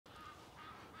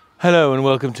Hello and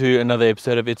welcome to another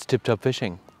episode of It's Tip Top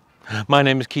Fishing. My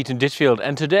name is Keaton Ditchfield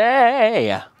and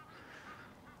today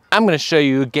I'm going to show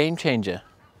you a game changer.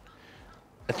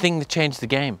 A thing that changed the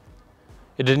game.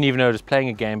 It didn't even know it was playing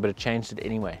a game, but it changed it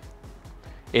anyway.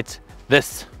 It's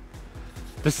this.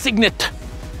 The Cygnet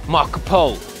Marker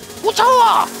Pole.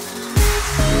 What's-a?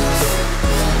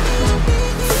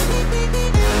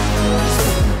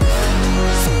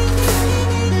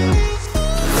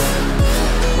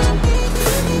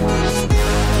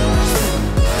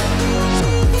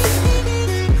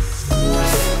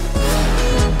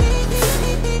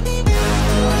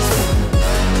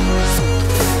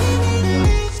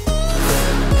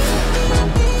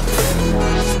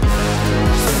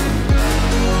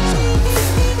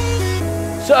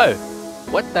 So,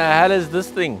 what the hell is this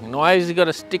thing? And why has he got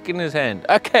a stick in his hand?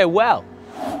 Okay, well,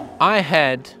 I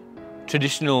had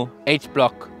traditional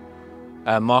H-block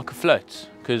marker floats,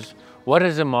 because what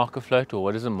is a marker float or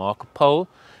what is a marker pole?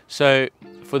 So,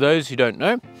 for those who don't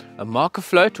know, a marker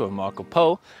float or a marker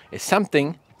pole is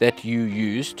something that you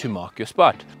use to mark your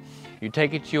spot. You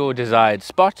take it to your desired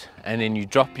spot and then you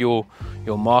drop your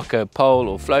marker pole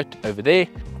or float over there,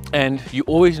 and you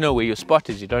always know where your spot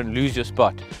is. You don't lose your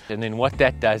spot. And then what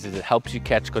that does is it helps you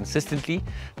catch consistently,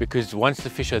 because once the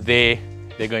fish are there,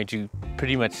 they're going to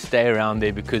pretty much stay around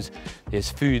there because there's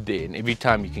food there, and every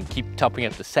time you can keep topping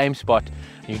at the same spot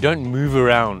and you don't move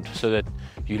around so that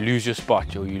you lose your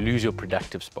spot or you lose your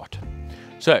productive spot.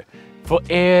 So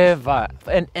forever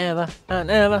and ever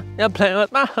and ever, you're playing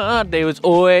with my heart, there was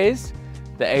always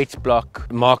the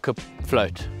H-block marker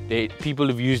float. People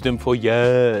have used them for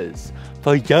years.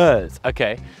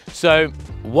 Okay, so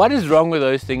what is wrong with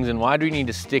those things and why do we need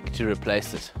a stick to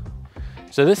replace it?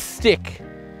 So this stick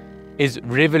is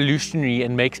revolutionary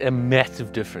and makes a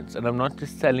massive difference, and I'm not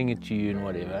just selling it to you and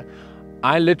whatever.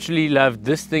 I literally loved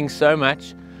this thing so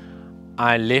much,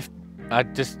 I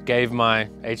just gave my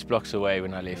H-blocks away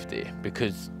when I left there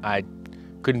because I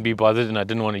couldn't be bothered and I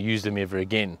didn't want to use them ever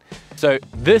again. So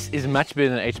this is much better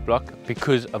than H-block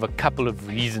because of a couple of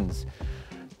reasons.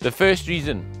 The first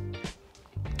reason,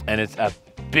 and it's a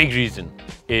big reason,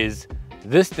 is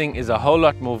this thing is a whole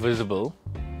lot more visible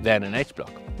than an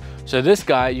H-block. So this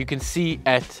guy you can see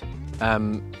at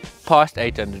past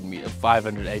 800 meters,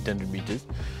 500, 800 meters,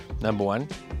 number one,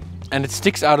 and it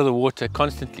sticks out of the water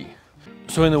constantly.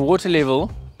 So when the water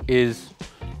level is,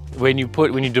 when you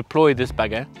deploy this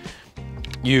bugger,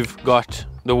 you've got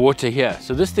the water here.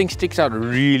 So this thing sticks out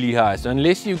really high. So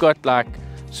unless you've got like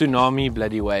tsunami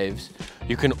bloody waves,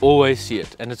 you can always see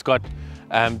it. And it's got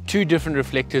two different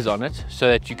reflectors on it so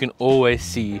that you can always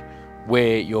see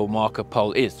where your marker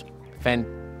pole is.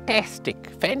 Fantastic,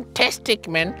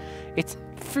 man. It's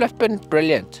flippin'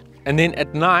 brilliant. And then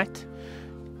at night,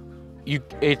 you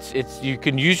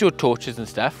can use your torches and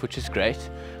stuff, which is great.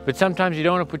 But sometimes you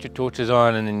don't want to put your torches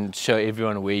on and then show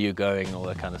everyone where you're going and all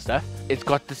that kind of stuff. It's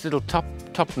got this little top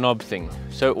knob thing.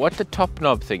 So what the top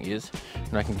knob thing is,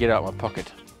 and I can get it out of my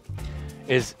pocket,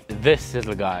 is this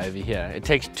little guy over here. It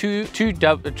takes two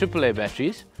AAA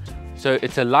batteries. So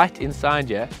it's a light inside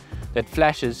here that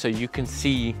flashes so you can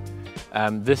see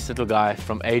this little guy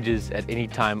from ages at any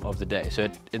time of the day. So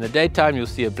in the daytime you'll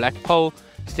see a black pole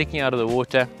sticking out of the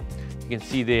water. You can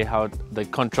see there how the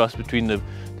contrast between the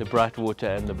bright water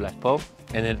and the black pole,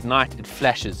 and then at night it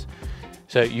flashes.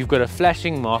 So you've got a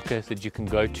flashing marker that you can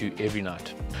go to every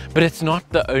night. But it's not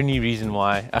the only reason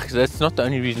why, actually that's not the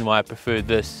only reason why I prefer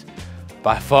this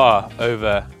by far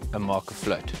over a marker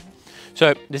float.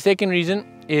 So the second reason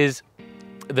is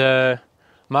the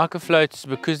marker floats,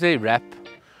 because they wrap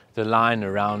the line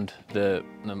around the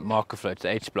marker floats, the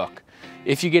H-block.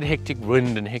 If you get hectic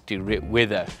wind and hectic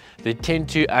weather, they tend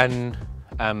to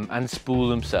unspool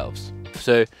themselves.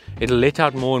 So it'll let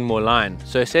out more and more line.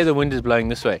 So say the wind is blowing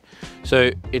this way, so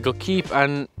it'll keep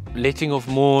letting off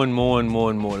more and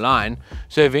more line.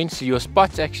 So eventually your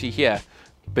spot's actually here,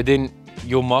 but then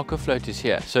your marker float is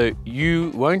here. So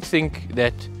you won't think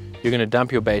that you're going to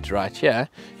dump your bait right here.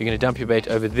 You're going to dump your bait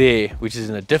over there, which is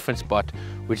in a different spot,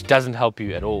 which doesn't help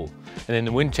you at all. And then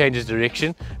the wind changes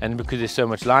direction, and because there's so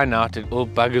much line out, it all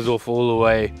buggers off all the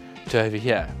way to over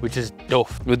here, which is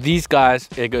off. With these guys,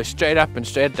 they go straight up and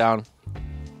straight down,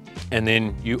 and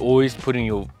then you always putting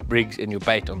your rigs and your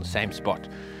bait on the same spot.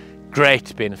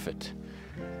 Great benefit.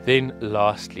 Then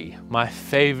lastly, my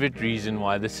favorite reason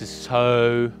why this is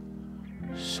so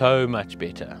much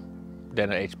better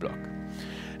than an H-block.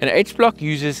 An H-block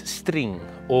uses string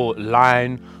or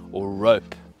line or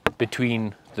rope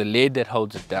between the lead that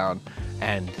holds it down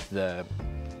and the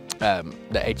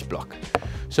H-block.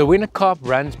 So when a carp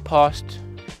runs past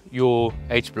your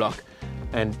H-block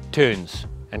and turns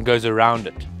and goes around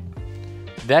it,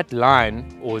 that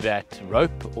line or that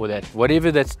rope or that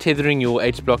whatever that's tethering your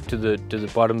H block to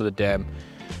the bottom of the dam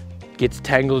gets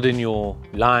tangled in your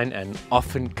line and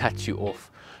often cuts you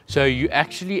off. So you're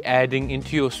actually adding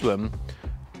into your swim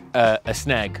a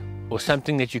snag or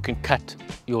something that you can cut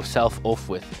yourself off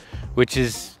with, which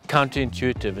is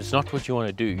counterintuitive. It's not what you want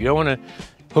to do. You don't want to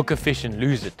hook a fish and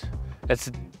lose it. That's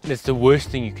the worst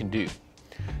thing you can do.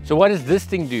 So what does this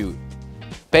thing do?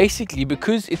 Basically,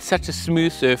 because it's such a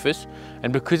smooth surface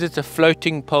and because it's a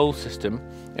floating pole system,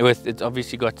 it's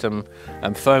obviously got some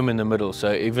foam in the middle,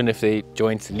 so even if the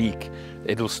joints leak,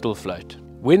 it'll still float.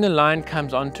 When the line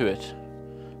comes onto it,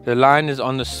 the line is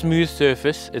on the smooth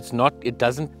surface. It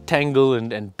doesn't tangle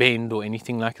and bend or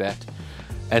anything like that.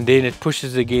 And then it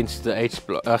pushes against the H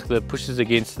block, pushes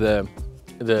against the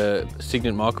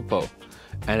Cygnet Marker Pole,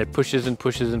 and it pushes and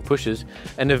pushes and pushes,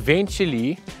 and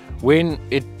eventually, when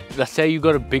let's say you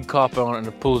got a big carp on and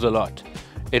it pulls a lot,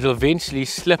 it'll eventually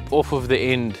slip off of the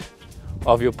end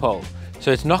of your pole.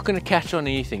 So it's not going to catch on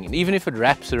anything, and even if it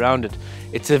wraps around it,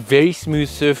 it's a very smooth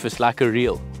surface like a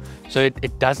reel, so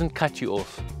it doesn't cut you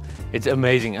off. It's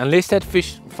amazing. Unless that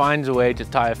fish finds a way to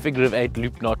tie a figure of 8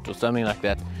 loop knot or something like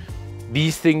that,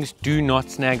 these things do not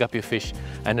snag up your fish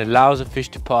and allows a fish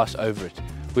to pass over it,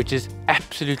 which is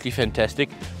absolutely fantastic.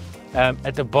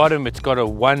 At the bottom, it's got a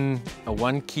 1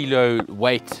 kilo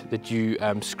weight that you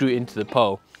screw into the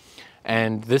pole,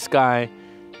 and this guy,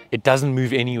 it doesn't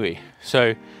move anywhere.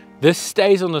 So this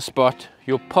stays on the spot.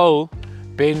 Your pole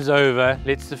bends over,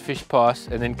 lets the fish pass,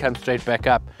 and then comes straight back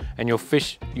up, and you're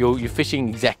fishing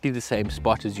exactly the same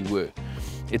spot as you were.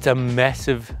 It's a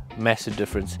massive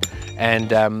difference.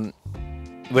 And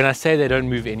when I say they don't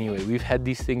move anywhere, we've had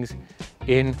these things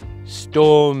in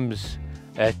storms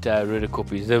at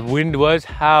Ridderkoppies. The wind was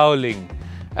howling.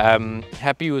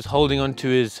 Happy was holding onto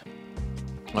his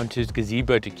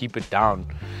gazebo to keep it down,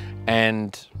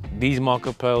 and these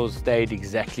marker poles stayed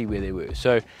exactly where they were.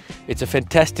 So it's a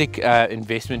fantastic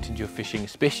investment into your fishing,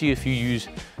 especially if you use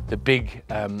the big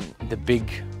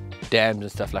dams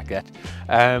and stuff like that.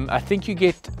 I think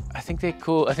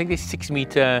they're 6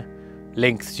 meter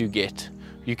lengths you get.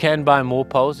 You can buy more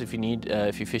poles if you need,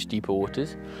 if you fish deeper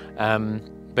waters.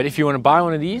 But if you want to buy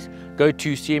one of these, go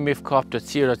to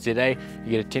cmfcarp.co.za.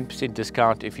 You get a 10%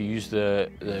 discount if you use the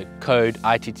code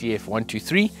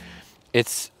ITTF123.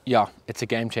 It's a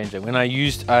game changer. When I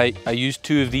used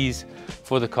 2 of these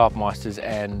for the Carp Masters,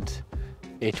 and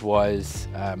it was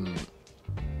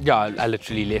I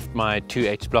literally left my 2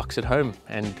 H blocks at home,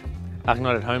 and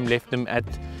not at home, gave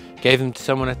them to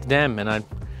someone at the dam, and I'm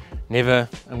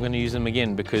going to use them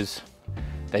again because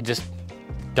they just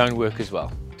don't work as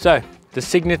well. So the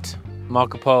Cygnet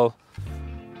Marker Pole,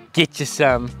 get you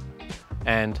some,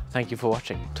 and thank you for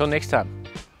watching. Till next time,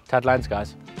 tight lines,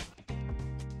 guys.